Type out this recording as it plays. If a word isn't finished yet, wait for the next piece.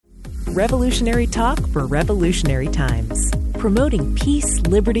Revolutionary talk for revolutionary times. Promoting peace,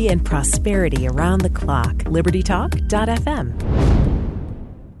 liberty, and prosperity around the clock. LibertyTalk.fm. Down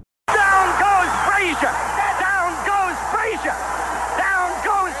goes Frazier! Down goes Frazier! Down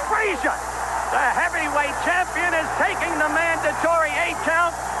goes Frazier! The heavyweight champion is taking the mandatory 8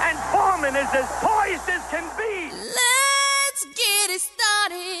 count, and Foreman is as poised as can be. Let's get it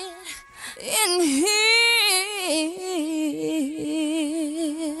started in here.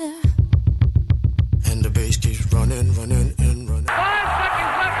 And the bass keeps running. 5 seconds left in the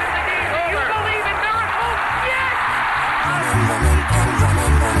game. You believe it not? Oh, yes!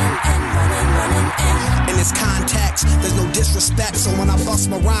 Running. In this context, there's no disrespect, so when I bust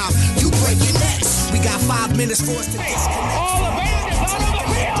my rhyme, you break your necks. We got 5 minutes for us to disconnect. All the band is out on the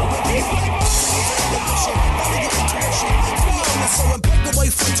field. So and break away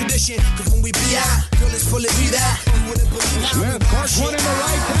from tradition, cause when we be out, girl, it's fully be that. Smith parks one in the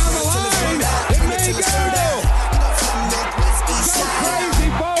right down the line. It may go. Go crazy,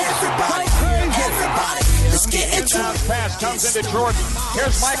 folks. Everybody, Go crazy. everybody, let's get into it. Pass comes into Jordan.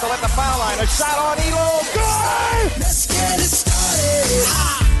 Here's Michael at the foul line. A shot on Elo. Good! Let's get it started.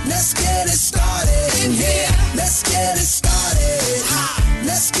 Let's get it started in here. Let's get it started.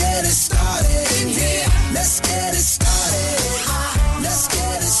 Let's get it started in here. Let's get it started. Let's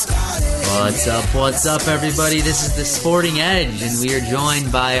get it started. What's up, everybody? This is the Sporting Edge, and we are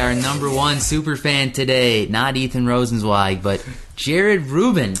joined by our number one superfan today. Not Ethan Rosenzweig, but Jared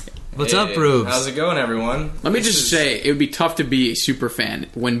Rubin. What's up, Rubes? How's it going, everyone? Let me just say, it would be tough to be a super fan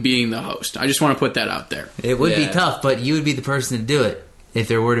when being the host. I just want to put that out there. It would be tough, but you would be the person to do it if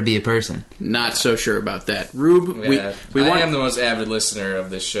there were to be a person. Not so sure about that. Rube, I am the most avid listener of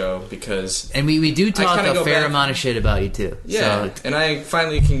this show because... And we do talk a fair back. amount of shit about you, too. Yeah, So, and I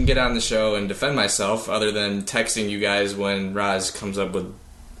finally can get on the show and defend myself other than texting you guys when Roz comes up with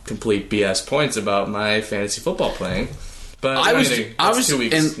complete BS points about my fantasy football playing. But I was 2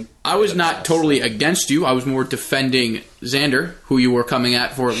 weeks. and I was not totally against you. I was more defending Xander, who you were coming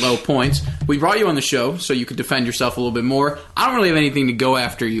at for low points. We brought you on the show so you could defend yourself a little bit more. I don't really have anything to go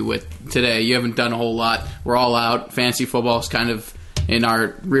after you with today. You haven't done a whole lot. We're all out. Fantasy football is kind of in our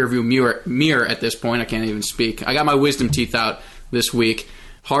rearview mirror at this point. I can't even speak. I got my wisdom teeth out this week.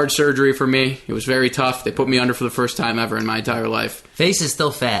 Hard surgery for me. It was very tough. They put me under for the first time ever in my entire life. face is still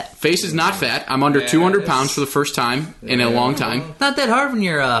fat. Face is not fat. I'm under 200 pounds for the first time in a long time. Not that hard when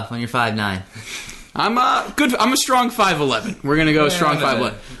you're 5'9". I'm good. I'm a strong 5'11". We're gonna go strong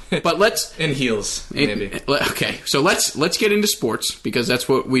 5'11". But let's in heels, maybe. Okay, so let's get into sports because that's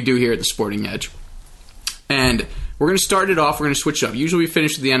what we do here at the Sporting Edge. And we're gonna start it off. We're gonna switch up. Usually we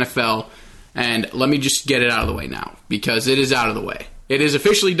finish with the NFL, and let me just get it out of the way now because it is out of the way. It is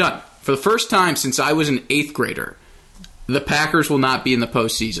officially done. For the first time since I was an 8th grader, the Packers will not be in the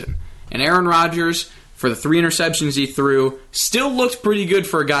postseason. And Aaron Rodgers, for the 3 interceptions he threw, still looked pretty good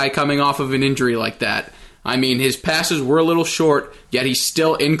for a guy coming off of an injury like that. I mean, his passes were a little short, yet he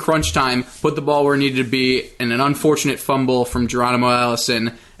still, in crunch time, put the ball where it needed to be, and an unfortunate fumble from Geronimo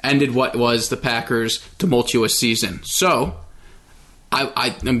Allison ended what was the Packers' tumultuous season. So...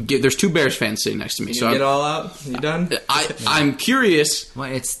 there's 2 Bears fans sitting next to me. You get all out? You done? I'm curious.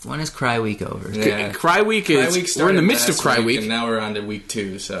 When is Cry Week over? Yeah. Cry Week is... We're in the midst of Cry Week. And now we're on to week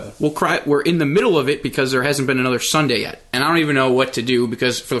 2, so... We're in the middle of it because there hasn't been another Sunday yet. And I don't even know what to do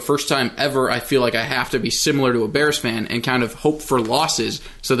because for the first time ever, I feel like I have to be similar to a Bears fan and kind of hope for losses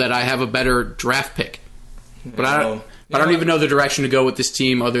so that I have a better draft pick. But I don't even know the direction to go with this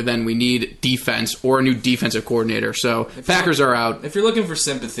team other than we need defense or a new defensive coordinator. So Packers are out. If you're looking for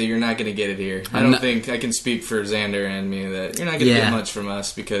sympathy, you're not going to get it here. I don't think I can speak for Xander and me that you're not going to get much from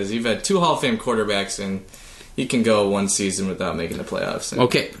us because you've had 2 Hall of Fame quarterbacks and you can go one season without making the playoffs.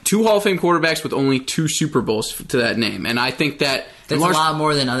 Okay, 2 Hall of Fame quarterbacks with only 2 Super Bowls to that name. And I think that's a lot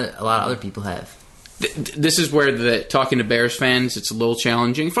more than a lot of other people have. This is where talking to Bears fans, it's a little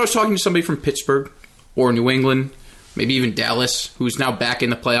challenging. If I was talking to somebody from Pittsburgh or New England... maybe even Dallas, who's now back in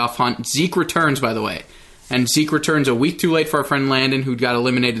the playoff hunt. Zeke returns, by the way. And Zeke returns a week too late for our friend Landon, who got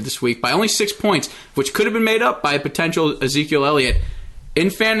eliminated this week by only 6 points, which could have been made up by a potential Ezekiel Elliott. In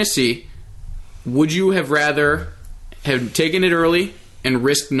fantasy, would you have rather have taken it early and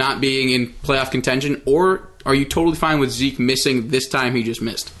risked not being in playoff contention, or are you totally fine with Zeke missing this time he just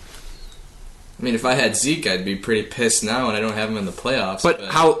missed? I mean, if I had Zeke, I'd be pretty pissed now, and I don't have him in the playoffs.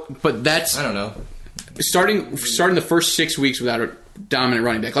 But that's... I don't know. Starting the first 6 weeks without a dominant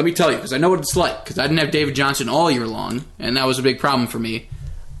running back. Let me tell you, because I know what it's like, because I didn't have David Johnson all year long, and that was a big problem for me.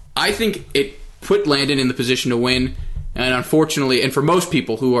 I think it put Landon in the position to win, and unfortunately, and for most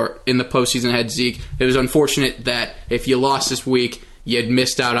people who are in the postseason had Zeke, it was unfortunate that if you lost this week, you had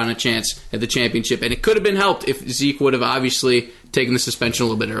missed out on a chance at the championship. And it could have been helped if Zeke would have obviously taken the suspension a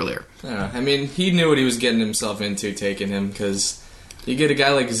little bit earlier. I mean, he knew what he was getting himself into taking him, because you get a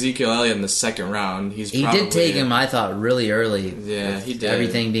guy like Ezekiel Elliott in the second round. He did take him, I thought, really early. Yeah, he did.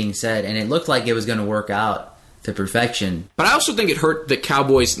 Everything being said, and it looked like it was going to work out to perfection. But I also think it hurt the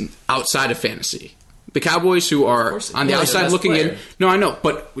Cowboys outside of fantasy. The Cowboys who are on the outside looking in. No, I know.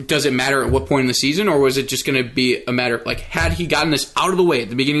 But does it matter at what point in the season, or was it just going to be a matter of, like, had he gotten this out of the way at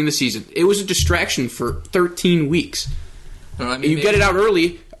the beginning of the season? It was a distraction for 13 weeks. You get it out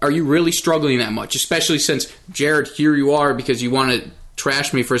early, are you really struggling that much? Especially since, Jared, here you are because you want to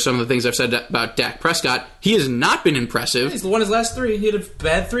trash me for some of the things I've said about Dak Prescott. He has not been impressive. He's won his last 3. He had a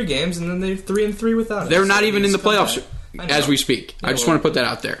bad 3 games, and then they're 3-3 without him. They're not even in the playoffs as we speak. I just want to put that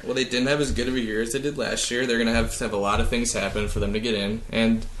out there. Well, they didn't have as good of a year as they did last year. They're going to have a lot of things happen for them to get in.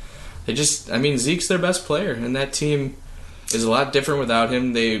 And Zeke's their best player, and that team is a lot different without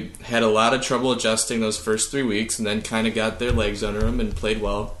him. They had a lot of trouble adjusting those first 3 weeks, and then kind of got their legs under them and played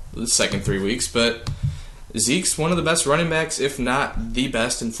well the second 3 weeks. But Zeke's one of the best running backs, if not the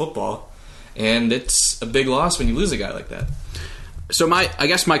best in football. And it's a big loss when you lose a guy like that. So I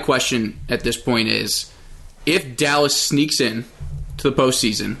guess my question at this point is, if Dallas sneaks in to the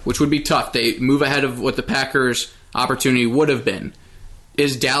postseason, which would be tough, they move ahead of what the Packers' opportunity would have been,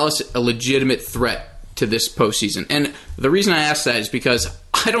 is Dallas a legitimate threat to this postseason? And the reason I ask that is because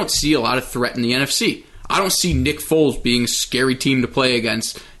I don't see a lot of threat in the NFC. I don't see Nick Foles being a scary team to play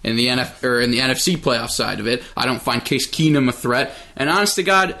against in the NFC playoff side of it. I don't find Case Keenum a threat. And honest to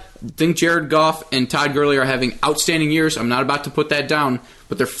God, I think Jared Goff and Todd Gurley are having outstanding years. I'm not about to put that down,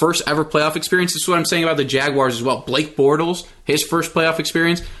 but their first ever playoff experience. This is what I'm saying about the Jaguars as well. Blake Bortles, his first playoff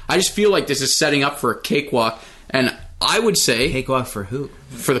experience. I just feel like this is setting up for a cakewalk. And I would say... Cakewalk for who?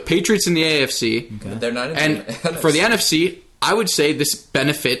 For the Patriots in the AFC. Okay. They're not in and for the NFC, I would say this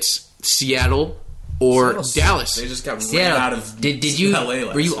benefits Seattle or Dallas. They just got ran out of did you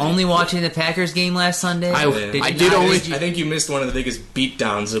LA were you only watching the Packers game last Sunday? I did only. I think you missed one of the biggest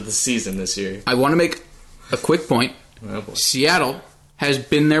beatdowns of the season this year. I want to make a quick point. Oh, boy. Seattle has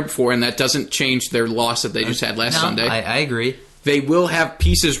been there before, and that doesn't change their loss that they just had last Sunday. I agree. They will have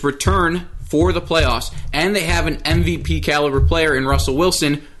pieces return for the playoffs, and they have an MVP caliber player in Russell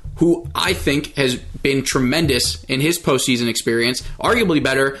Wilson, who I think has been tremendous in his postseason experience, arguably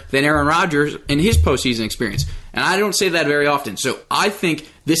better than Aaron Rodgers in his postseason experience. And I don't say that very often. So I think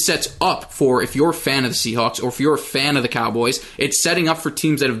this sets up for, if you're a fan of the Seahawks or if you're a fan of the Cowboys, it's setting up for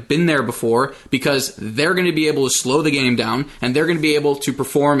teams that have been there before, because they're going to be able to slow the game down and they're going to be able to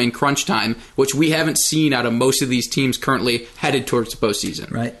perform in crunch time, which we haven't seen out of most of these teams currently headed towards the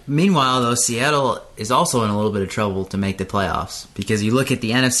postseason. Right. Meanwhile, though, Seattle is also in a little bit of trouble to make the playoffs, because you look at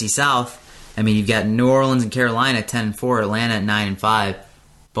the NFC South. I mean, you've got New Orleans and Carolina at 10-4, Atlanta at 9-5,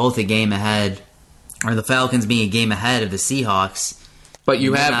 both a game ahead, or the Falcons being a game ahead of the Seahawks. But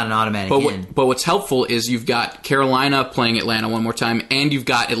you have not an automatic in. But what's helpful is you've got Carolina playing Atlanta one more time, and you've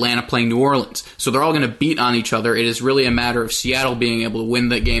got Atlanta playing New Orleans. So they're all going to beat on each other. It is really a matter of Seattle being able to win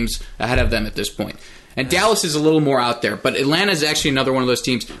the games ahead of them at this point. And Dallas is a little more out there, but Atlanta is actually another one of those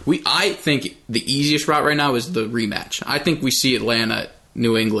teams. I think the easiest route right now is the rematch. I think we see Atlanta,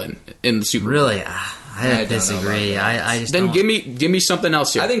 New England in the Super Bowl. Really? I disagree. I just then don't. give me something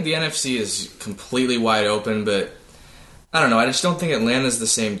else here. I think the NFC is completely wide open, but I don't know. I just don't think Atlanta's the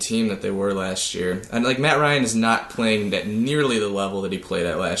same team that they were last year. And like, Matt Ryan is not playing at nearly the level that he played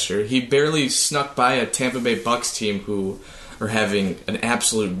at last year. He barely snuck by a Tampa Bay Bucks team who are having an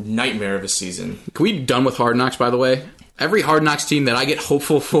absolute nightmare of a season. Can we be done with Hard Knocks, by the way? Every Hard Knocks team that I get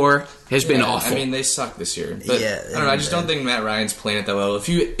hopeful for has been awful. I mean, they suck this year. But I don't know. I just don't think Matt Ryan's playing at that level.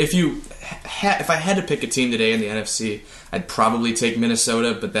 If I had to pick a team today in the NFC, I'd probably take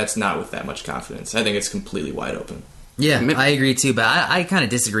Minnesota, but that's not with that much confidence. I think it's completely wide open. Yeah, I agree too, but I kind of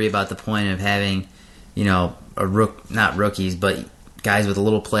disagree about the point of having, not rookies, but guys with a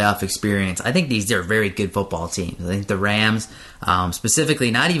little playoff experience. I think these are very good football teams. I think the Rams, specifically,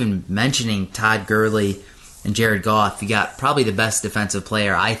 not even mentioning Todd Gurley and Jared Goff, you got probably the best defensive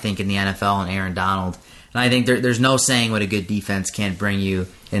player, I think, in the NFL, and Aaron Donald. And I think there's no saying what a good defense can't bring you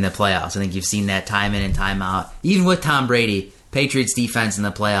in the playoffs. I think you've seen that time in and time out. Even with Tom Brady, Patriots defense in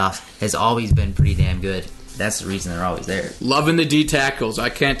the playoffs has always been pretty damn good. That's the reason they're always there. Loving the D tackles. I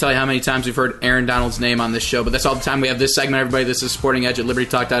can't tell you how many times we've heard Aaron Donald's name on this show, but that's all the time we have this segment, everybody. This is Sporting Edge at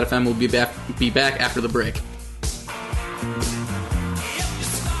LibertyTalk.fm. We'll be back after the break.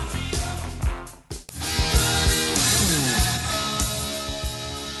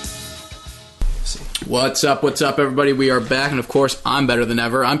 What's up, everybody? We are back, and of course, I'm better than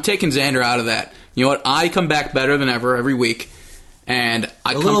ever. I'm taking Xander out of that. You know what? I come back better than ever every week, And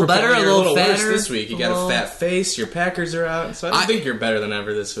I A little better, You're a little worse fatter. this week. You got a fat face. Your Packers are out. So I think you're better than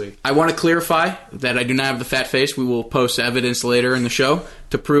ever this week. I want to clarify that I do not have the fat face. We will post evidence later in the show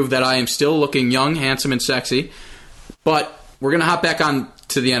to prove that I am still looking young, handsome, and sexy. But we're going to hop back on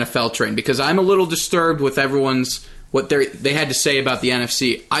to the NFL train because I'm a little disturbed with what they had to say about the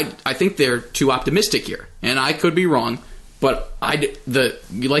NFC. I think they're too optimistic here, and I could be wrong. But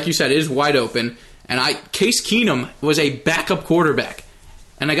like you said, it is wide open. And Case Keenum was a backup quarterback.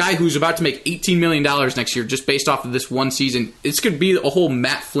 And a guy who's about to make $18 million next year just based off of this one season. It's going to be a whole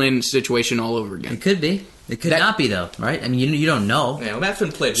Matt Flynn situation all over again. It could be. It could not be, though, right? I mean, you don't know. Yeah, well, Matt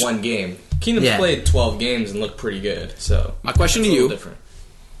Flynn played one game. Keenum's played 12 games and looked pretty good. So my question to you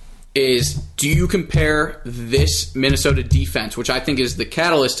is, do you compare this Minnesota defense, which I think is the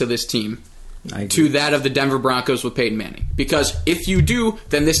catalyst to this team, to that of the Denver Broncos with Peyton Manning? Because if you do,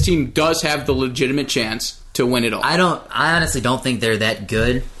 then this team does have the legitimate chance to win it all. I honestly don't think they're that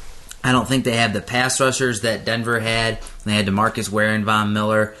good. I don't think they have the pass rushers that Denver had. They had DeMarcus Ware and Von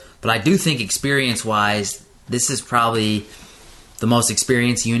Miller. But I do think experience-wise, this is probably the most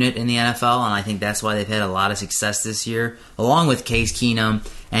experienced unit in the NFL, and I think that's why they've had a lot of success this year, along with Case Keenum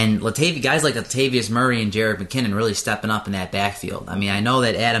and guys like Latavius Murray and Jerick McKinnon really stepping up in that backfield. I mean, I know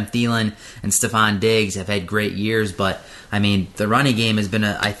that Adam Thielen and Stephon Diggs have had great years, but I mean, the running game has been,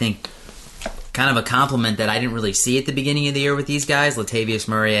 I think, kind of a compliment that I didn't really see at the beginning of the year with these guys. Latavius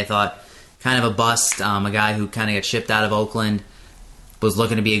Murray, I thought, kind of a bust, a guy who kind of got shipped out of Oakland, was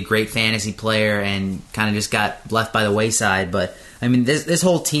looking to be a great fantasy player and kind of just got left by the wayside. But, I mean, this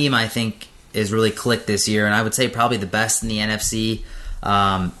whole team, I think, is really clicked this year, and I would say probably the best in the NFC.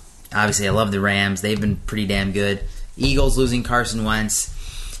 Obviously, I love the Rams. They've been pretty damn good. Eagles losing Carson Wentz.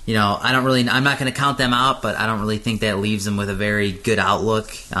 You know, I'm not going to count them out, but I don't really think that leaves them with a very good outlook.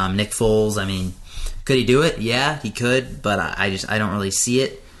 Nick Foles, I mean, could he do it? Yeah, he could, but I don't really see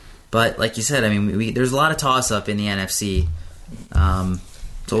it. But like you said, I mean, there's a lot of toss-up in the NFC.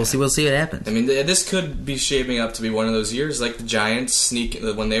 So we'll see what happens. I mean, this could be shaping up to be one of those years like the Giants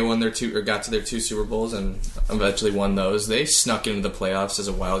when they won got to their 2 Super Bowls and eventually won those. They snuck into the playoffs as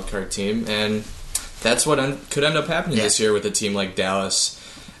a wild card team, and that's what could end up happening this year with a team like Dallas.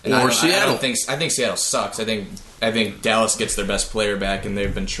 And Seattle. I think Seattle sucks. I think Dallas gets their best player back, and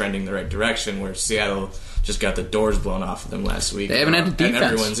they've been trending the right direction. Where Seattle just got the doors blown off of them last week. They haven't had the defense, and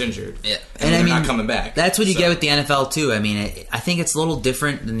everyone's injured. Yeah, and they're not coming back. That's what you get with the NFL too. I mean, I think it's a little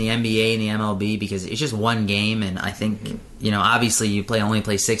different than the NBA and the MLB because it's just one game, and I think obviously you only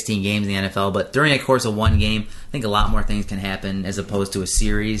play 16 games in the NFL, but during a course of one game, I think a lot more things can happen as opposed to a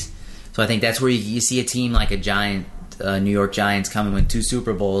series. So I think that's where you see a team like a New York Giants come and win 2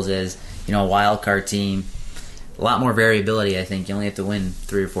 Super Bowls as a wild card team. A lot more variability. I think you only have to win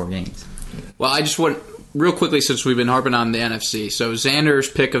 3 or 4 games. Well, I just want real quickly, since we've been harping on the NFC, so Xander's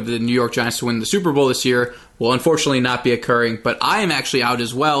pick of the New York Giants to win the Super Bowl this year will unfortunately not be occurring, but I am actually out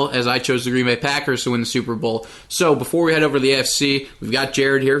as well, as I chose the Green Bay Packers to win the Super Bowl. So before we head over to the AFC, we've got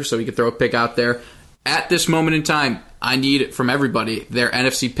Jared here, so he can throw a pick out there. At this moment in time, I need from everybody their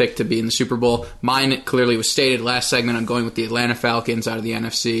NFC pick to be in the Super Bowl. Mine clearly was stated last segment. I'm going with the Atlanta Falcons out of the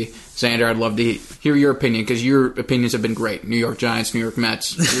NFC. Xander, I'd love to hear your opinion because your opinions have been great. New York Giants, New York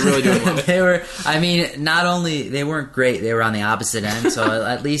Mets. You're really doing well. Not only they weren't great, they were on the opposite end. So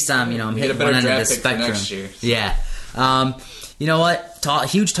at least I'm hitting one end of the spectrum. Yeah. You know what?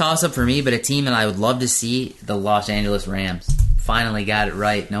 Huge toss-up for me, but a team that I would love to see, the Los Angeles Rams. Finally got it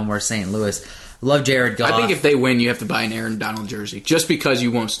right. No more St. Louis. Love Jared Goff. I think if they win, you have to buy an Aaron Donald jersey, just because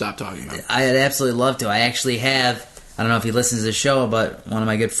you won't stop talking about it. I'd absolutely love to. I actually have, I don't know if he listens to the show, but one of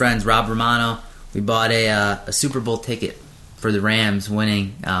my good friends, Rob Romano, we bought a Super Bowl ticket for the Rams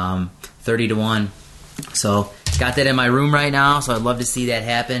winning 30-1. So got that in my room right now, so I'd love to see that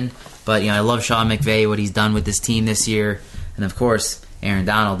happen. But I love Sean McVay, what he's done with this team this year. And of course, Aaron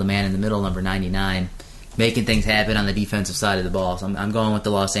Donald, the man in the middle, number 99. Making things happen on the defensive side of the ball. So I'm going with the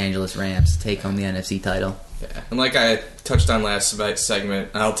Los Angeles Rams to take home the NFC title. Yeah, and like I touched on last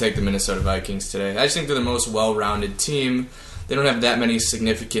segment, I'll take the Minnesota Vikings today. I just think they're the most well-rounded team. They don't have that many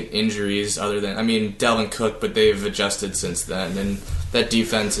significant injuries other than, Dalvin Cook, but they've adjusted since then. And that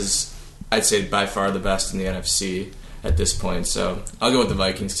defense is, I'd say, by far the best in the NFC at this point. So I'll go with the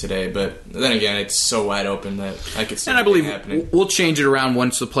Vikings today. But then again, it's so wide open that I could see it happening. We'll change it around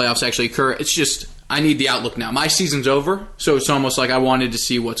once the playoffs actually occur. It's just, I need the outlook now. My season's over, so it's almost like I wanted to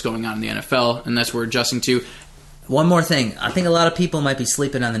see what's going on in the NFL, and that's what we're adjusting to. One more thing. I think a lot of people might be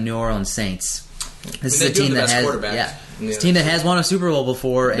sleeping on the New Orleans Saints. This They is a do have team the that best has quarterback in the it's a team that NFC. has won a Super Bowl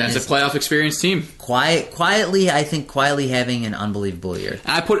before, and That's a is playoff experience team. quietly having an unbelievable year.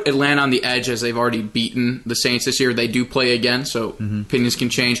 And I put Atlanta on the edge as they've already beaten the Saints this year. They do play again, so opinions can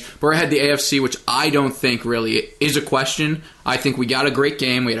change. But I had the AFC, which I don't think really is a question. I think we got a great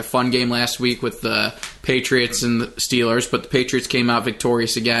game. We had a fun game last week with the Patriots and the Steelers, but the Patriots came out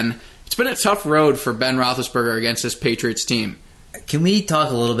victorious again. It's been a tough road for Ben Roethlisberger against this Patriots team. Can we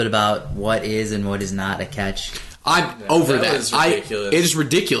talk a little bit about what is and what is not a catch? I'm over that that. was ridiculous. It is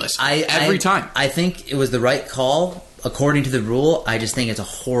ridiculous every time. I think it was the right call according to the rule. I just think it's a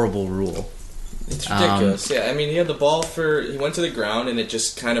horrible rule. It's ridiculous. Yeah, I mean, he had the ball he went to the ground and it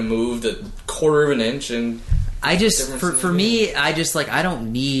just kind of moved a quarter of an inch. And I just, for me, I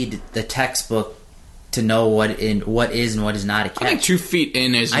don't need the textbook to know what is and what is not a catch. I think 2 feet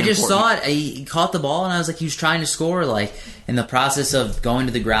in is I just important. saw it. He caught the ball, and I was like, he was trying to score. Like in the process of going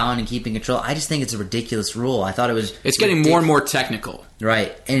to the ground and keeping control. I just think it's a ridiculous rule. I thought it was. It's getting more and more technical.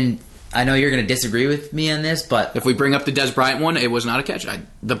 Right, and I know you're going to disagree with me on this, but If we bring up the Des Bryant one, it was not a catch.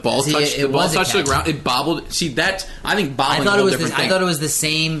 The ball touched the ground. It bobbled. See that? I think bobbling. I thought is a it was. different I thing. thought it was the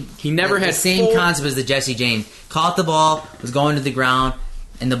same. He never the had same full- concept as the Jesse James. Caught the ball, was going to the ground,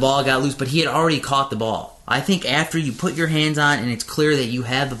 and the ball got loose. But he had already caught the ball. I think after you put your hands on and it's clear that you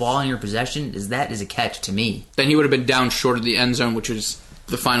have the ball in your possession, that is a catch to me. Then he would have been down short of the end zone, which is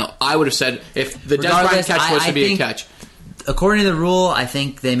the final. I would have said if the Des Bryant Regardless, catch was I to be a think- catch. According to the rule, I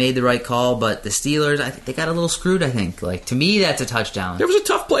think they made the right call, but the Steelers, they got a little screwed, I think. Like, to me, that's a touchdown. There was a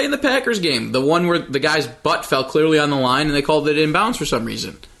tough play in the Packers game. The one where the guy's butt fell clearly on the line, and they called it inbounds for some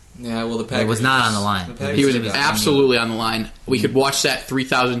reason. yeah, well, the Packers It was not on the line. Packers He was did that. absolutely on the line. We could watch that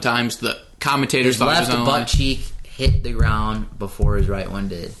 3,000 times. The commentators His thought it was left on the line. butt cheek hit the ground before his right one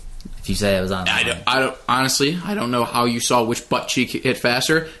did. If you say it was on the line. I don't honestly. I don't know how you saw which butt cheek hit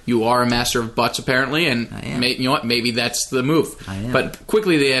faster. You are a master of butts, apparently, and I am. you know what? Maybe that's the move. I am. But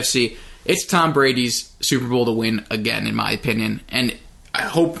quickly, the AFC. It's Tom Brady's Super Bowl to win again, in my opinion. And I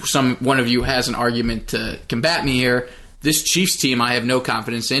hope one of you has an argument to combat me here. This Chiefs team, I have no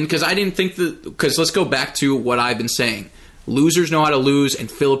confidence in because I didn't think that. Because let's go back to what I've been saying. Losers know how to lose, and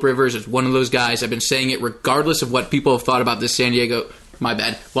Phillip Rivers is one of those guys. I've been saying it regardless of what people have thought about this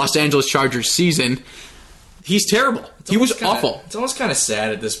Los Angeles Chargers season. He's terrible. He was awful. It's almost kind of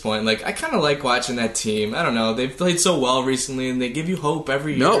sad at this point. Like, I kind of like watching that team. I don't know. They've played so well recently, and they give you hope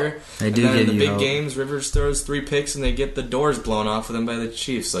every No, year. they do And then give in you the big hope. games, Rivers throws 3 picks, and they get the doors blown off of them by the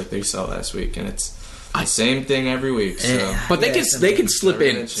Chiefs, like they saw last week. And it's the same thing every week. So. But they can slip never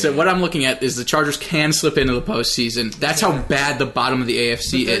in. gonna So change. what I'm looking at is the Chargers can slip into the postseason. That's how bad the bottom of the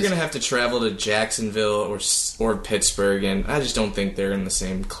AFC They're is. going to have to travel to Jacksonville or Pittsburgh, and I just don't think they're in the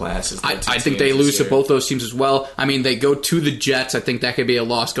same class as the I think they lose to both those teams as well. I mean, they go to the Jets. I think that could be a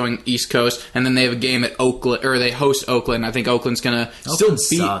loss going East Coast, and then they have a game at Oakland, or they host Oakland. I think Oakland's going to still Oakland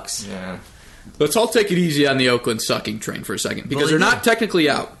beat. sucks. Yeah. Let's all take it easy on the Oakland sucking train for a second because they're not technically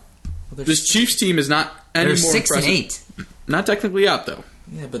out. This Chiefs team is not any They're more 6 and impressive. 8. Not technically out though.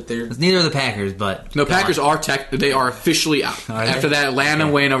 Yeah, but they're... Neither are the Packers, but No, go Packers on. they are officially out. Are they? After that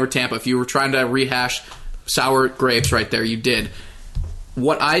Atlanta win over Tampa. If you were trying to rehash sour grapes right there, you did.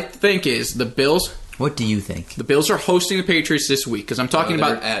 What I think is the Bills What do you think? the Bills are hosting the Patriots this week because I'm talking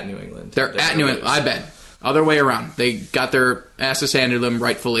they're about at New England. they're at New England. I bet. Other way around. They got their asses handed to them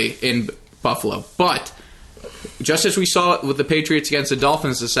rightfully in Buffalo. But just as we saw with the Patriots against the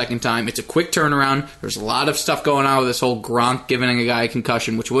Dolphins the second time, it's a quick turnaround. There's a lot of stuff going on with this whole Gronk giving a guy a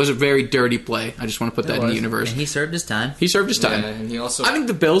concussion, which was a very dirty play. I just want to put that in the universe. And he served his time. He served his time. Yeah, and he also... I think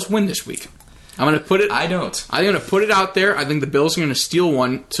the Bills win this week. I'm going to put it. I don't. I'm going to put it out there. I think the Bills are going to steal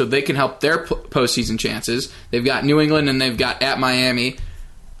one so they can help their postseason chances. They've got New England and they've got at Miami.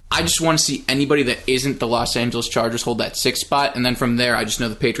 I just want to see anybody that isn't the Los Angeles Chargers hold that 6th spot, and then from there, I just know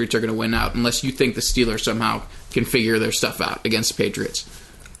the Patriots are going to win out, unless you think the Steelers somehow can figure their stuff out against the Patriots.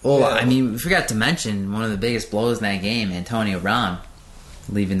 Well, Yeah. I mean, we forgot to mention one of the biggest blows in that game, Antonio Brown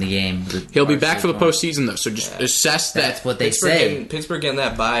leaving the game. He'll be back for the postseason, though, so just assess that. That's what they say. Pittsburgh getting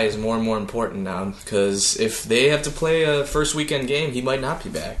that bye is more and more important now because if they have to play a first weekend game, he might not be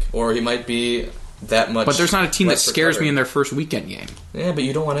back, or he might be that much. But there's not a team that less scares me recovered. in their first weekend game. Yeah, but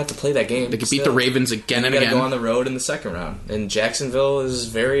you don't want to have to play that game. They could beat the still. Ravens again and you gotta again. go on the road in the second round. And Jacksonville is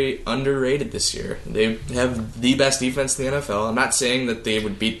very underrated this year. They have the best defense in the NFL. I'm not saying that they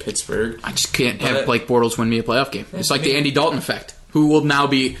would beat Pittsburgh. I just can't have But- Blake Bortles win me a playoff game. It's like the Andy Dalton effect, who will now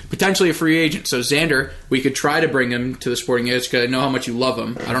be potentially a free agent. So Xander, we could try to bring him to the Sporting Edge because I know how much you love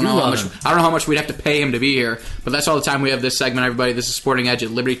him. I don't know how much we'd have to pay him to be here. But that's all the time we have this segment, everybody. This is Sporting Edge at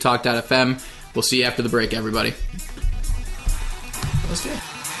LibertyTalk.fm. We'll see you after the break, everybody. Let's do it.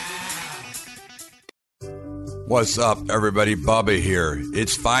 What's up, everybody? Bubba here.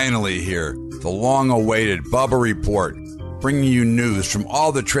 It's finally here. The long-awaited Bubba Report, bringing you news from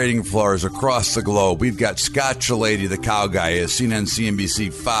all the trading floors across the globe. We've got Scott Shellady, the cow guy, at CNN,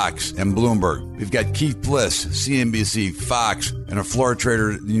 CNBC, Fox, and Bloomberg. We've got Keith Bliss, CNBC, Fox, and a floor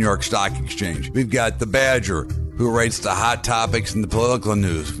trader at the New York Stock Exchange. We've got the Badger, who rates the hot topics and the political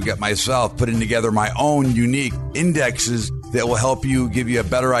news. We've got myself putting together my own unique indexes that will help you, give you a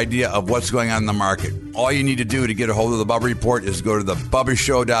better idea of what's going on in the market. All you need to do to get a hold of the Bubba Report is go to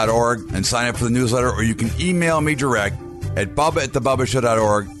thebubbashow.org and sign up for the newsletter, or you can email me direct at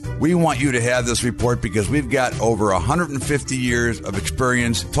bubba@thebubbashow.org. We want you to have this report because we've got over 150 years of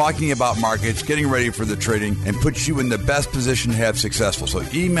experience talking about markets, getting ready for the trading, and puts you in the best position to have successful. So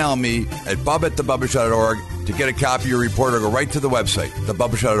email me at bubba@thebubbashow.org to get a copy of your report, or go right to the website,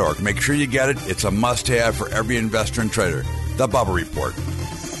 thebubbashow.org. Make sure you get it. It's a must-have for every investor and trader. The Bubba Report.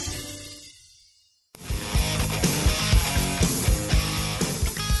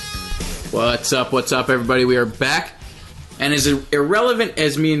 What's up, everybody? We are back. And as irrelevant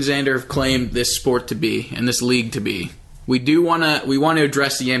as me and Xander have claimed this sport to be, and this league to be, we want to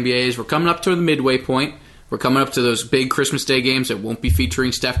address the NBAs. We're coming up to the midway point. We're coming up to those big Christmas Day games that won't be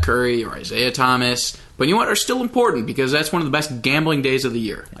featuring Steph Curry or Isaiah Thomas. But you know what? Are still important because that's one of the best gambling days of the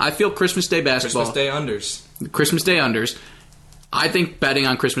year. I feel Christmas Day basketball. Christmas Day unders. I think betting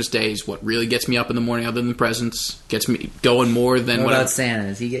on Christmas Day is what really gets me up in the morning, other than the presents. Gets me going more than what about Santa?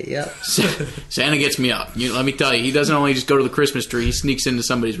 Does he get you up? Santa gets me up. Let me tell you, he doesn't only just go to the Christmas tree. He sneaks into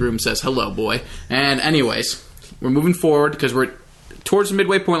somebody's room and says, "Hello, boy." And anyways, we're moving forward because we're towards the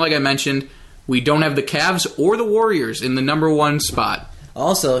midway point, like I mentioned. We don't have the Cavs or the Warriors in the number one spot.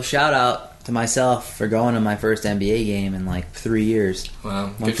 Also, shout out to myself for going to my first NBA game in like 3 years.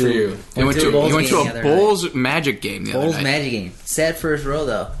 Wow, good for you. You went to a Bulls Magic game the other night. Bulls Magic game. Sad first row,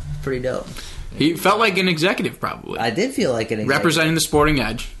 though. Pretty dope. He felt like an executive, probably. I did feel like an executive. Representing the Sporting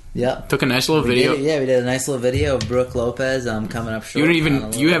Edge. Yep. Took a nice little video. We did a nice little video of Brooke Lopez coming up short.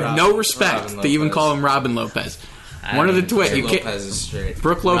 You have no respect to even call him Robin Lopez. One of the twins. Lopez is straight.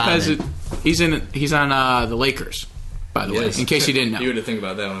 Brooke Lopez, he's on the Lakers. By the way, in case you didn't know. You had to think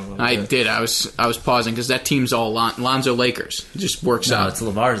about that one. I did. I was pausing because that team's all Lonzo Lakers. It just works out. No, it's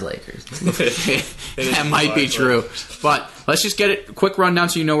LeVar's Lakers. That might be true. But let's just get a quick rundown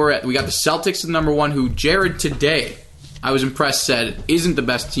so you know where we're at. We got the Celtics at number one, who Jared today, I was impressed, said isn't the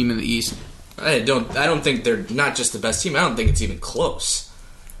best team in the East. I don't think they're not just the best team. I don't think it's even close.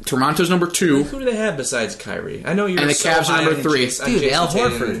 Toronto's number two. Who do they have besides Kyrie? I know you're and the Cavs are number three. Dude, Al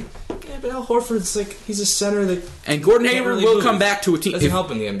Horford. Yeah, but Al Horford's like he's a center that. And Gordon Hayward will come back to a team. Doesn't help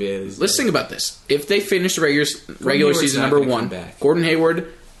in the NBA. Let's think about this. If they finish the regular season number one, Gordon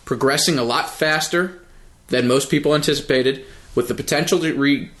Hayward progressing a lot faster than most people anticipated, with the potential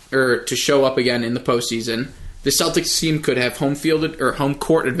to show up again in the postseason. The Celtics team could have home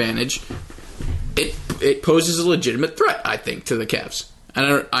court advantage. It poses a legitimate threat, I think, to the Cavs.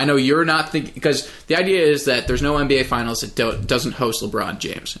 And I know you're not thinking, because the idea is that there's no NBA Finals that doesn't host LeBron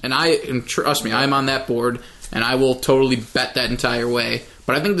James. And trust me, I'm on that board, and I will totally bet that entire way.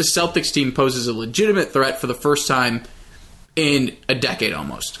 But I think the Celtics team poses a legitimate threat for the first time in a decade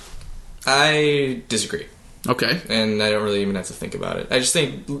almost. I disagree. Okay. And I don't really even have to think about it. I just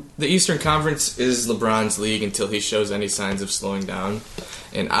think the Eastern Conference is LeBron's league until he shows any signs of slowing down.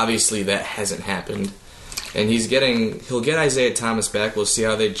 And obviously that hasn't happened. And he'll get Isaiah Thomas back. We'll see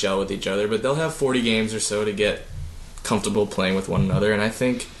how they gel with each other. But they'll have 40 games or so to get comfortable playing with one another. And I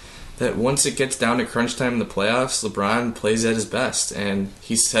think that once it gets down to crunch time in the playoffs, LeBron plays at his best. And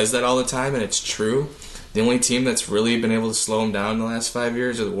he says that all the time, and it's true. The only team that's really been able to slow him down in the last 5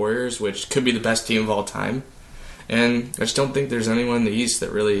 years are the Warriors, which could be the best team of all time. And I just don't think there's anyone in the East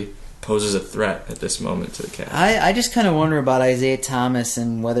that really poses a threat at this moment to the Cavs. I just kind of wonder about Isaiah Thomas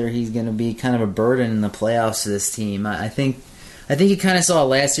and whether he's going to be kind of a burden in the playoffs to this team. I think you kind of saw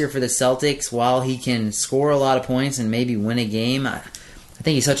last year for the Celtics, while he can score a lot of points and maybe win a game, I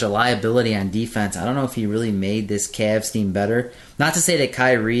think he's such a liability on defense. I don't know if he really made this Cavs team better. Not to say that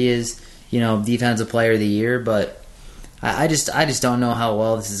Kyrie is, defensive player of the year, but I just don't know how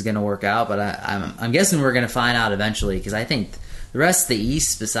well this is going to work out. But I'm guessing we're going to find out eventually, because I think the rest of the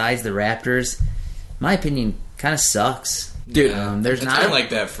East, besides the Raptors, in my opinion, kind of sucks. Dude, there's not been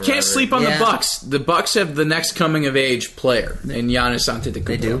like that forever. Can't sleep on the Bucks. The Bucks have the next coming of age player in Giannis Antetokounmpo.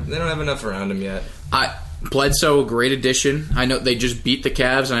 They do. They don't have enough around him yet. Bledsoe, a great addition. I know they just beat the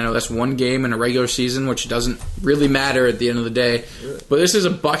Cavs, and I know that's one game in a regular season, which doesn't really matter at the end of the day. But this is a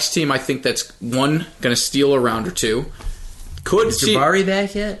Bucks team I think that's, one, going to steal a round or two. Is Jabari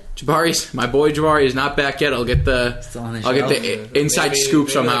back yet? My boy Jabari is not back yet. I'll get the inside scoop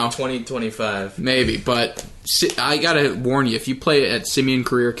somehow. Like 2025. Maybe, but I gotta warn you: if you play at Simeon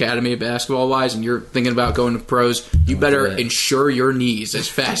Career Academy basketball wise, and you're thinking about going to pros, you better insure your knees as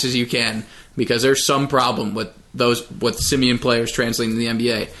fast as you can, because there's some problem with Simeon players translating to the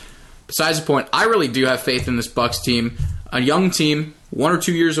NBA. Besides the point, I really do have faith in this Bucks team. A young team, 1 or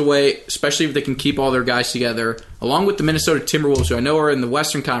 2 years away, especially if they can keep all their guys together, along with the Minnesota Timberwolves, who I know are in the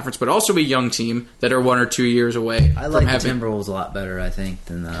Western Conference, but also a young team that are 1 or 2 years away. I like the Timberwolves a lot better, I think,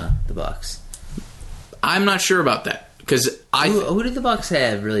 than the Bucks. I'm not sure about that, because who did the Bucks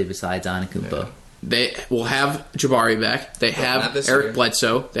have really besides Antetokounmpo? Yeah. They will have Jabari back. They have Eric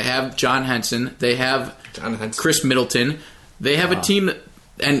Bledsoe. They have John Henson. They have Chris Middleton. They have a team that.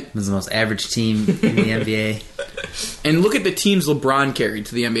 And it was the most average team in the NBA. And look at the teams LeBron carried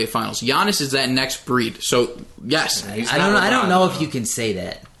to the NBA Finals. Giannis is that next breed. So, yes. I don't know if you can say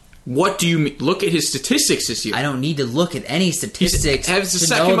that. What do you mean? Look at his statistics this year. I don't need to look at any statistics to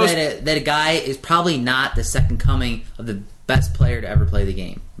know that a guy is probably not the second coming of the best player to ever play the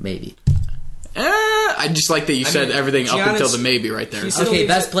game. Maybe. I just like that you said everything Giannis, up until the maybe right there. Okay,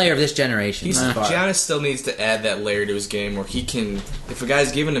 best player of this generation. Giannis still needs to add that layer to his game where he can, if a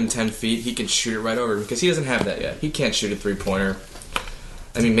guy's giving him 10 feet, he can shoot it right over him, because he doesn't have that yet. He can't shoot a three-pointer.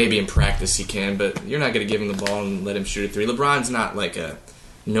 I mean, maybe in practice he can, but you're not going to give him the ball and let him shoot a three. LeBron's not like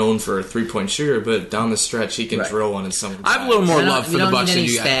known for a three-point shooter, but down the stretch he can drill one in some. I have a little more love for the Bucks than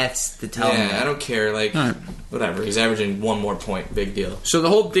you got. Stats to tell him. I don't care. Whatever. He's averaging 1 more point. Big deal. So the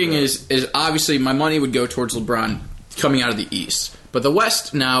whole thing is obviously my money would go towards LeBron coming out of the East, but the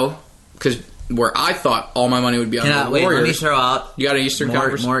West now, because where I thought all my money would be on the Warriors. Let me throw out. You got an Eastern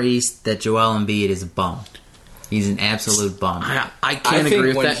Conference? More East. That Joel Embiid is a bum. He's an absolute bum. I can't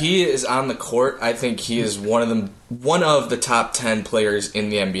agree with that. When he is on the court, I think he is one of the top 10 players in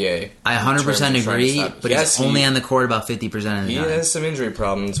the NBA. I 100% agree, but he's only on the court about 50% of the time. He has some injury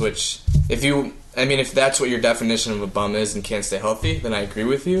problems, which if that's what your definition of a bum is and can't stay healthy, then I agree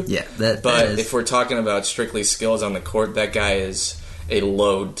with you. Yeah, but if we're talking about strictly skills on the court, that guy is a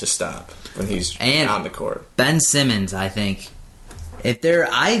load to stop when he's on the court. Ben Simmons, I think.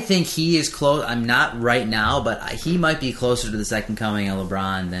 I think he is close. I'm not right now, but he might be closer to the second coming of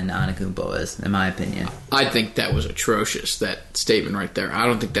LeBron than Antetokounmpo is, in my opinion. I think that was atrocious, that statement right there. I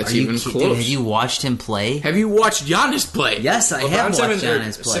don't think that's even close. Dude, have you watched him play? Have you watched Giannis play? Yes, I have watched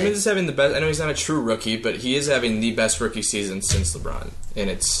Giannis play. Simmons is having the best. I know he's not a true rookie, but he is having the best rookie season since LeBron, and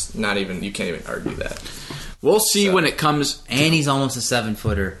it's not even. You can't even argue that. We'll see when it comes. And he's almost a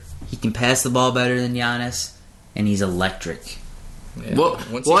 7-footer. He can pass the ball better than Giannis, and he's electric. Yeah.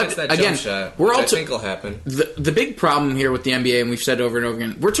 Once he gets that jump shot, which I think will happen. The big problem here with the NBA, and we've said over and over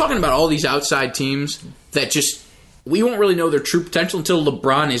again, we're talking about all these outside teams that we won't really know their true potential until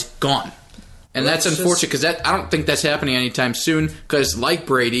LeBron is gone. And that's unfortunate, because I don't think that's happening anytime soon, because like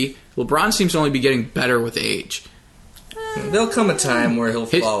Brady, LeBron seems to only be getting better with age. There'll come a time where he'll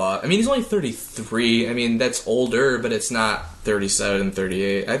fall off. I mean, he's only 33. I mean, that's older, but it's not 37,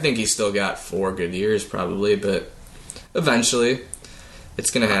 38. I think he's still got 4 good years, probably, but eventually it's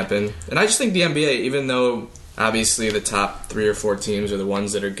going to happen. And I just think the NBA, even though obviously the top 3 or 4 teams are the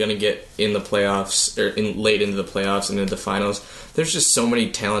ones that are going to get in the playoffs, or late into the playoffs and into the finals, there's just so many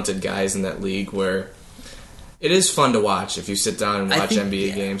talented guys in that league where it is fun to watch if you sit down and watch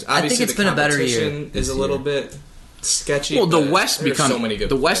NBA games. Obviously, I think it's been a better year. Is a little bit sketchy. Well, the West so many good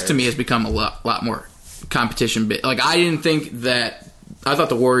players. To me has become a lot more competition. Like, I didn't think that. I thought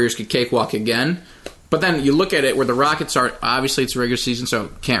the Warriors could cakewalk again. But then you look at it where the Rockets are, obviously it's a regular season, so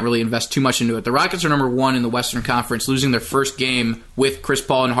can't really invest too much into it. The Rockets are number 1 in the Western Conference, losing their first game with Chris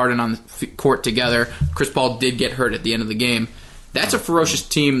Paul and Harden on the court together. Chris Paul did get hurt at the end of the game. That's a ferocious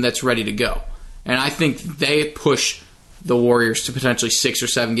team that's ready to go. And I think they push the Warriors to potentially 6 or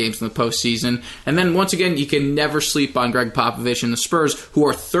 7 games in the postseason. And then, once again, you can never sleep on Greg Popovich and the Spurs, who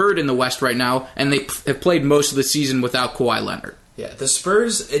are 3rd in the West right now, and they have played most of the season without Kawhi Leonard. Yeah, the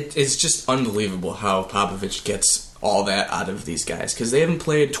Spurs, it's just unbelievable how Popovich gets all that out of these guys, because they haven't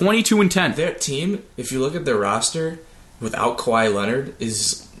played 22-10. Their team, if you look at their roster, without Kawhi Leonard,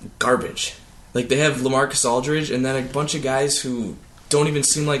 is garbage. Like, they have LaMarcus Aldridge and then a bunch of guys who don't even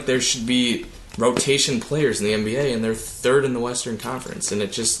seem like there should be rotation players in the NBA, and they're 3rd in the Western Conference, and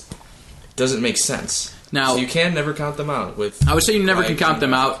it just doesn't make sense. Now, so you can never count them out. I would say you never can count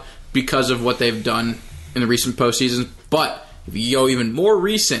them out because of what they've done in the recent postseasons, but if you go even more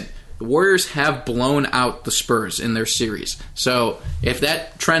recent, the Warriors have blown out the Spurs in their series. So if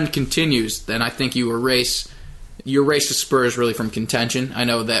that trend continues, then I think you erase the Spurs really from contention. I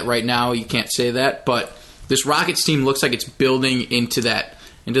know that right now you can't say that, but this Rockets team looks like it's building into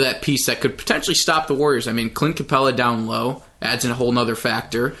that piece that could potentially stop the Warriors. I mean, Clint Capella down low adds in a whole nother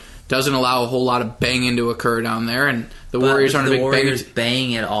factor. Doesn't allow a whole lot of banging to occur down there, and the Warriors aren't a big Warriors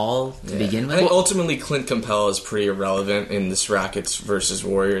bang at all to begin with. I think ultimately Clint Capella is pretty irrelevant in this Rockets versus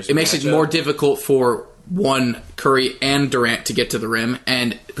Warriors. It makes it more difficult for Curry and Durant to get to the rim,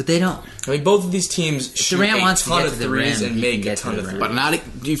 but they don't. I mean, both of these teams shoot Durant a wants to ton get of to the threes rim, and make a ton of threes. But not.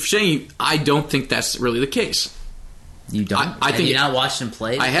 You're saying I don't think that's really the case. You don't. I think you not watched him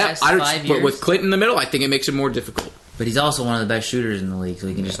play. I have. 5 years? But with Clint in the middle, I think it makes it more difficult. But he's also one of the best shooters in the league, so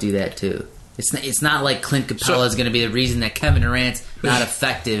he can just do that too. It's not like Clint Capella is going to be the reason that Kevin Durant's not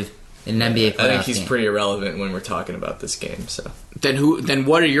effective in an NBA playoff I think he's game. pretty irrelevant when we're talking about this game. So then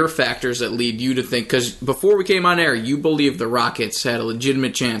what are your factors that lead you to think? Because before we came on air, you believe the Rockets had a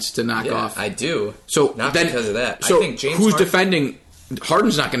legitimate chance to knock off. I do. So not then, because of that. So I think James who's Harden, defending?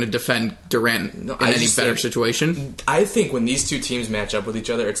 Harden's not going to defend Durant in any better situation. I think when these two teams match up with each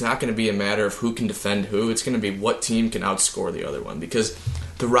other, it's not going to be a matter of who can defend who. It's going to be what team can outscore the other one. Because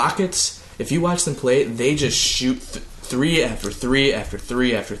the Rockets, if you watch them play, they just shoot three after three after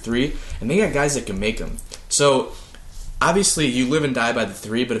three after three, and they got guys that can make them. So obviously you live and die by the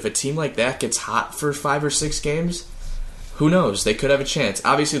three, but if a team like that gets hot for 5 or 6 games, who knows? They could have a chance.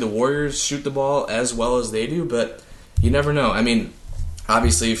 Obviously the Warriors shoot the ball as well as they do, but you never know. I mean,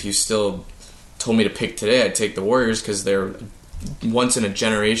 obviously if you still told me to pick today, I'd take the Warriors because they're once in a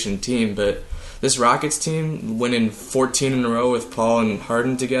generation team, but this Rockets team winning 14 in a row with Paul and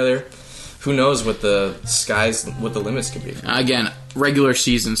Harden together, who knows what the limits could be. Again, regular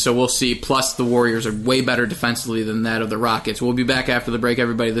season, so we'll see. Plus, the Warriors are way better defensively than that of the Rockets. We'll be back after the break,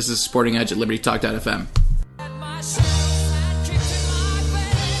 everybody. This is Sporting Edge at LibertyTalk.fm.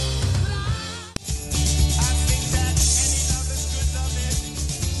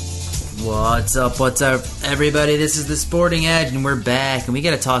 What's up, everybody? This is the Sporting Edge, and we're back, and we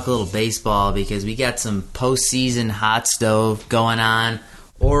got to talk a little baseball because we got some postseason hot stove going on.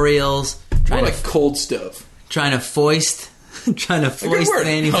 Orioles More like cold stove. Trying to foist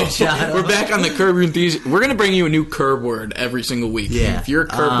Manny Machado. We're back on the curb enthusiast. We're going to bring you a new curb word every single week. Yeah. If you're a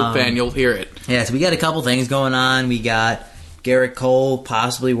curb fan, you'll hear it. Yeah, so we got a couple things going on. We got Garrett Cole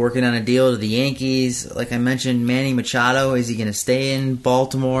possibly working on a deal to the Yankees. Like I mentioned, Manny Machado, is he going to stay in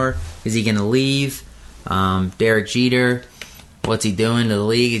Baltimore? Is he going to leave? Derek Jeter, what's he doing to the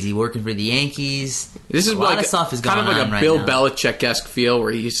league? Is he working for the Yankees? This is a lot of stuff is going on kind of like a right Bill now. Belichick-esque feel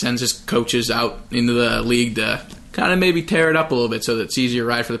where he sends his coaches out into the league to kind of maybe tear it up a little bit so that it's easier to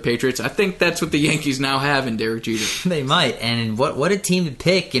ride for the Patriots. I think that's what the Yankees now have in Derek Jeter. They might. And what a team to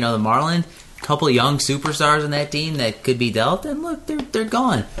pick. You know, the Marlins, a couple of young superstars on that team that could be dealt, and look, they're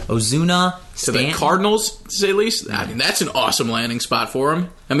gone. Ozuna, So Stanton. the Cardinals, to say the least, I mean, that's an awesome landing spot for him.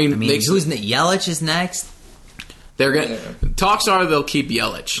 I mean who's Yelich is next? They're gonna, talks are they'll keep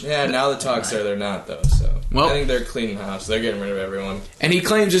Yelich. Yeah, now the talks are they're not, though. So Well- I think they're cleaning house. They're getting rid of everyone. And he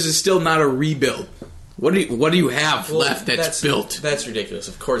claims this is still not a rebuild. What do you have left that's built? That's ridiculous.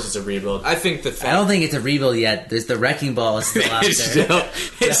 Of course it's a rebuild. I think the fact... I don't think it's a rebuild yet. There's the wrecking ball is still out there.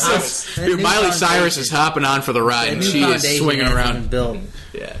 Dude, Miley Cyrus is hopping on for the ride, and she is swinging around. Built.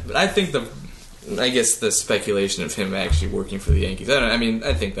 Yeah, but I think I guess the speculation of him actually working for the Yankees,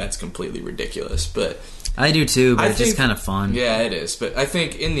 I think that's completely ridiculous, but... I do too, but I it's just think- kind of fun. Yeah, it is. But I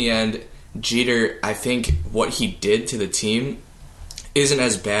think in the end, Jeter, I think what he did to the team isn't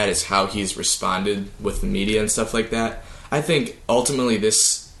as bad as how he's responded with the media and stuff like that. I think ultimately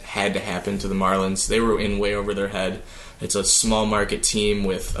this had to happen to the Marlins. They were in way over their head. It's a small market team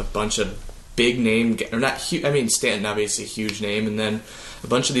with a bunch of big name, or not huge, Stanton obviously a huge name, and then a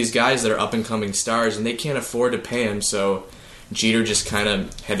bunch of these guys that are up and coming stars, and they can't afford to pay him, so Jeter just kind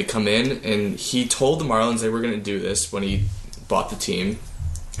of had to come in, and he told the Marlins they were going to do this when he bought the team,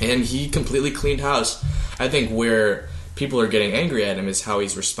 and he completely cleaned house. I think where people are getting angry at him is how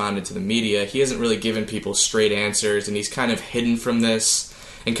he's responded to the media. He hasn't really given people straight answers, and he's kind of hidden from this,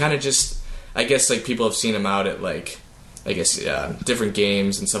 and kind of just, I guess, like, people have seen him out at, different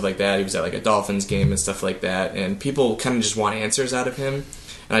games and stuff like that. He was at, a Dolphins game and stuff like that, and people kind of just want answers out of him.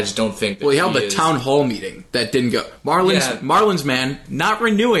 And I just don't think that Well, he held a town hall meeting that didn't go. Marlins man not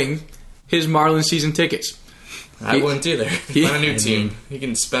renewing his Marlins season tickets. I wouldn't either. On a new team, he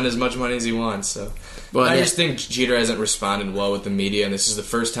can spend as much money as he wants. So, I just think Jeter hasn't responded well with the media, and this is the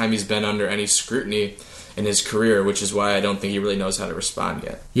first time he's been under any scrutiny in his career, which is why I don't think he really knows how to respond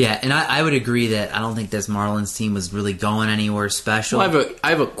yet. Yeah, and I would agree that I don't think this Marlins team was really going anywhere special. Well, I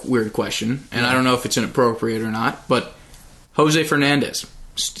have a weird question, and I don't know if it's inappropriate or not, but Jose Fernandez,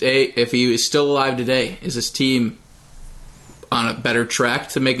 if he is still alive today, is this team on a better track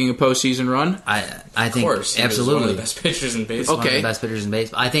to making a postseason run? I think Of course, he was absolutely one of the best pitchers in baseball. One of the best pitchers in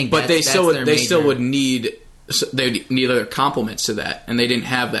baseball. I think, but they still would need. need other complements to that, and they didn't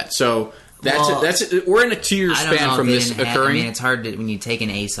have that. So that's we're in a 2-year I don't span know from if they this didn't have- occurring. I mean, it's hard when you take an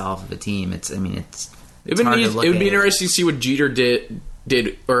ace off of a team. It would be interesting to see what Jeter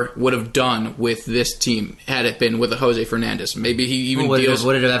did or would have done with this team had it been with a Jose Fernandez. Maybe he even would it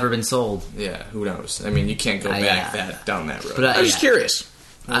have ever been sold? Yeah, who knows? I mean, you can't go back down that road. I'm just curious.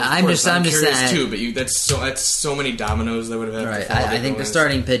 I'm just curious saying too. But that's so many dominoes that would have right. had. I think the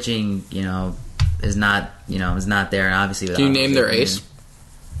starting pitching, is not there, and obviously can you name their ace?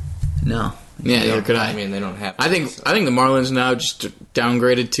 No. Yeah, neither could I. I mean, they don't have. I think the Marlins now just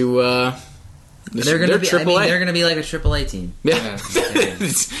downgraded to. They're going to be. AAA. They're going to be like a AAA team. Yeah,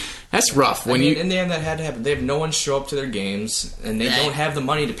 that's rough. In the end, that had to happen. They have no one show up to their games, and they don't have the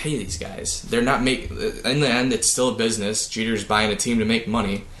money to pay these guys. They're not in the end, it's still a business. Jeter's buying a team to make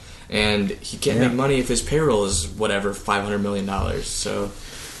money, and he can't make money if his payroll is whatever $500 million. So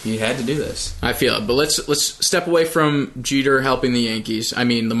he had to do this. I feel it, but let's step away from Jeter helping the Yankees. I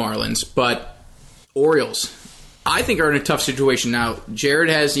mean the Marlins, but Orioles. I think are in a tough situation now. Jared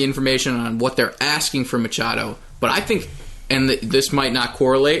has the information on what they're asking for Machado, but I think, and this might not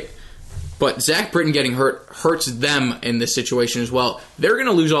correlate, but Zach Britton getting hurt hurts them in this situation as well. They're going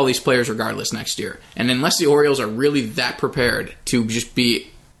to lose all these players regardless next year, and unless the Orioles are really that prepared to just be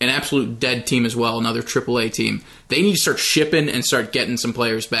an absolute dead team as well, another AAA team, they need to start shipping and start getting some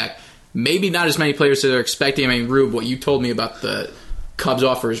players back. Maybe not as many players as they're expecting. I mean, Rube, what you told me about the Cubs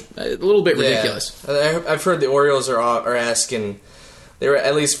offer is a little bit ridiculous. Yeah. I've heard the Orioles are asking. They were,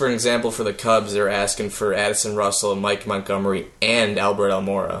 at least for an example, for the Cubs, they were asking for Addison Russell, Mike Montgomery, and Albert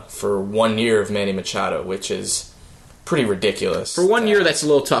Almora for 1 year of Manny Machado, which is pretty ridiculous. For 1 year, that's a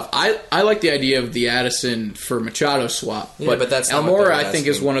little tough. I like the idea of the Addison for Machado swap, but that's not Almora, I think,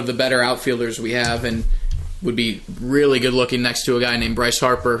 is one of the better outfielders we have, and would be really good looking next to a guy named Bryce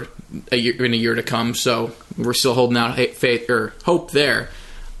Harper in a year to come. So we're still holding out faith or hope there.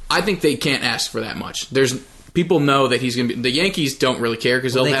 I think they can't ask for that much. People know that he's going to be. The Yankees don't really care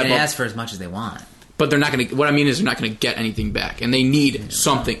because they can ask for as much as they want. But they're not going to. What I mean is they're not going to get anything back, and they need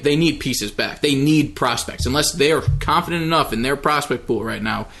something. They need pieces back. They need prospects. Unless they are confident enough in their prospect pool right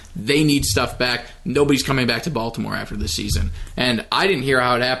now, they need stuff back. Nobody's coming back to Baltimore after this season. And I didn't hear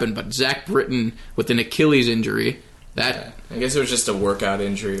how it happened, but Zach Britton with an Achilles injury. I guess it was just a workout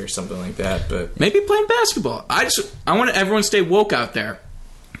injury or something like that. But maybe playing basketball. I want everyone to stay woke out there.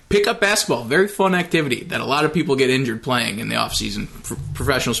 Pick up basketball. Very fun activity that a lot of people get injured playing in the off-season,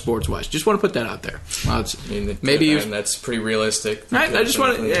 professional sports-wise. Just want to put that out there. That's pretty realistic. Right? I just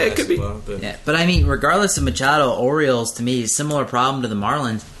want to... Yeah, it could be. But I mean, regardless of Machado, Orioles, to me, similar problem to the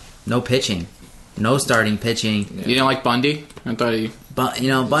Marlins. No pitching. No starting pitching. Yeah. You didn't like Bundy? I thought he...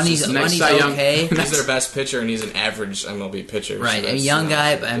 Bundy's okay. He's their best pitcher, and he's an average MLB pitcher. Right. A young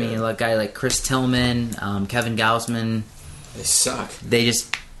guy, a guy like Chris Tillman, Kevin Gausman. They suck. They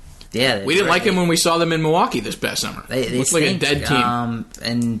just... Yeah, we didn't like him when we saw them in Milwaukee this past summer. They looked like a dead team.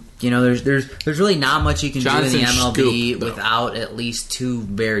 And there's really not much you can do in the MLB without at least two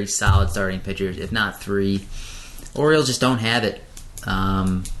very solid starting pitchers, if not three. Orioles just don't have it.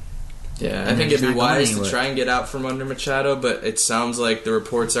 I think it'd be wise to try and get out from under Machado, but it sounds like the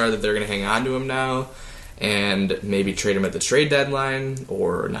reports are that they're going to hang on to him now and maybe trade him at the trade deadline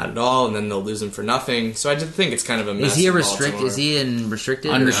or not at all, and then they'll lose him for nothing. So I just think it's kind of a mess. Is he restricted?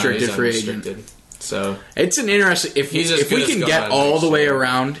 Unrestricted free agent. So it's an interesting. If we can get all the way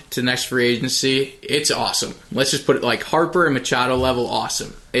around to next free agency, it's awesome. Let's just put it like Harper and Machado level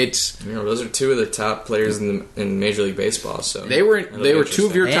awesome. It's those are two of the top players in Major League Baseball. So they were two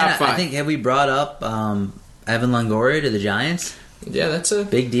of your top five. I think have we brought up Evan Longoria to the Giants? Yeah, that's a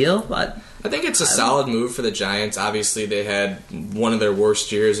big deal. But I think it's a solid move for the Giants. Obviously, they had one of their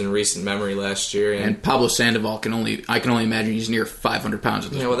worst years in recent memory last year, and Pablo Sandoval I can only imagine he's near 500 pounds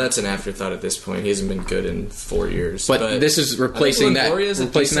at this point. Well, that's an afterthought at this point. He hasn't been good in 4 years. But this is replacing that.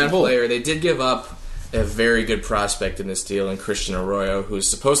 Replacing that hole. Player. They did give up a very good prospect in this deal in Christian Arroyo, who's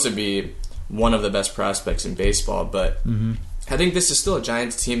supposed to be one of the best prospects in baseball. But I think this is still a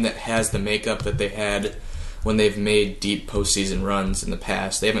Giants team that has the makeup that they had when they've made deep postseason runs in the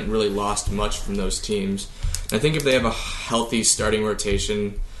past. They haven't really lost much from those teams. And I think if they have a healthy starting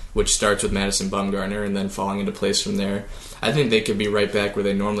rotation, which starts with Madison Bumgarner and then falling into place from there, I think they could be right back where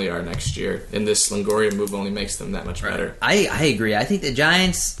they normally are next year. And this Longoria move only makes them that much better. I agree. I think the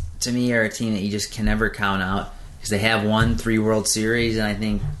Giants, to me, are a team that you just can never count out because they have won 3 World Series, and I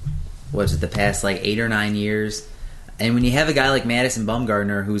think, the past 8 or 9 years. And when you have a guy like Madison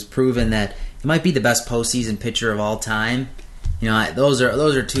Bumgarner who's proven that he might be the best postseason pitcher of all time, those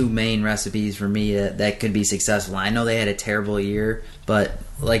are two main recipes for me that could be successful. I know they had a terrible year, but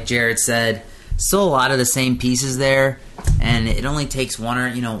like Jared said, still a lot of the same pieces there, and it only takes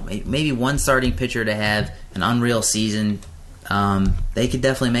maybe one starting pitcher to have an unreal season. They could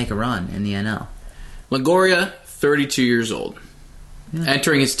definitely make a run in the NL. Longoria, 32 years old,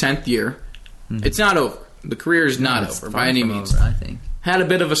 entering his 10th year. Mm-hmm. It's not over. The career is not over by any means. I think had a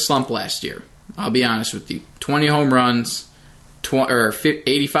bit of a slump last year. I'll be honest with you. 20 home runs,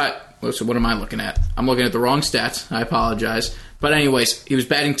 85. So what am I looking at? I'm looking at the wrong stats. I apologize. But anyways, he was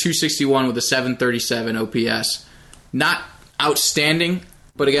batting .261 with a .737 OPS. Not outstanding,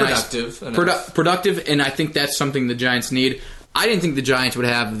 but again, productive, and I think that's something the Giants need. I didn't think the Giants would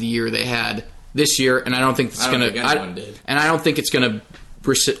have the year they had this year, and I don't think it's going to. And I don't think it's going to.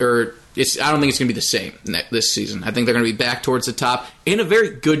 I don't think it's going to be the same this season. I think they're going to be back towards the top in a very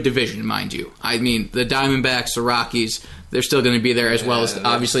good division, mind you. I mean, the Diamondbacks, the Rockies, they're still going to be there, as well as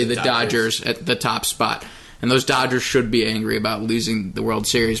obviously the Dodgers at the top spot. And those Dodgers should be angry about losing the World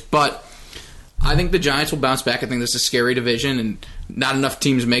Series. But I think the Giants will bounce back. I think this is a scary division, and not enough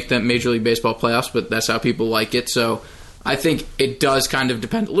teams make the Major League Baseball playoffs, but that's how people like it. So I think it does kind of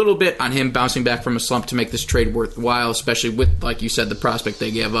depend a little bit on him bouncing back from a slump to make this trade worthwhile, especially with, like you said, the prospect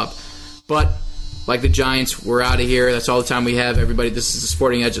they gave up. But like the Giants, we're out of here. That's all the time we have, everybody. This is the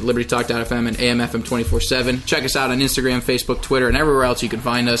Sporting Edge at LibertyTalk.fm and AM/FM 24/7. Check us out on Instagram, Facebook, Twitter, and everywhere else you can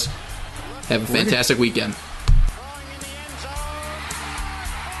find us. Have a fantastic weekend.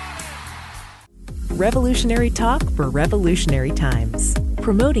 Revolutionary talk for revolutionary times.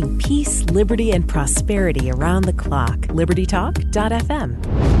 Promoting peace, liberty, and prosperity around the clock.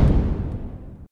 LibertyTalk.fm.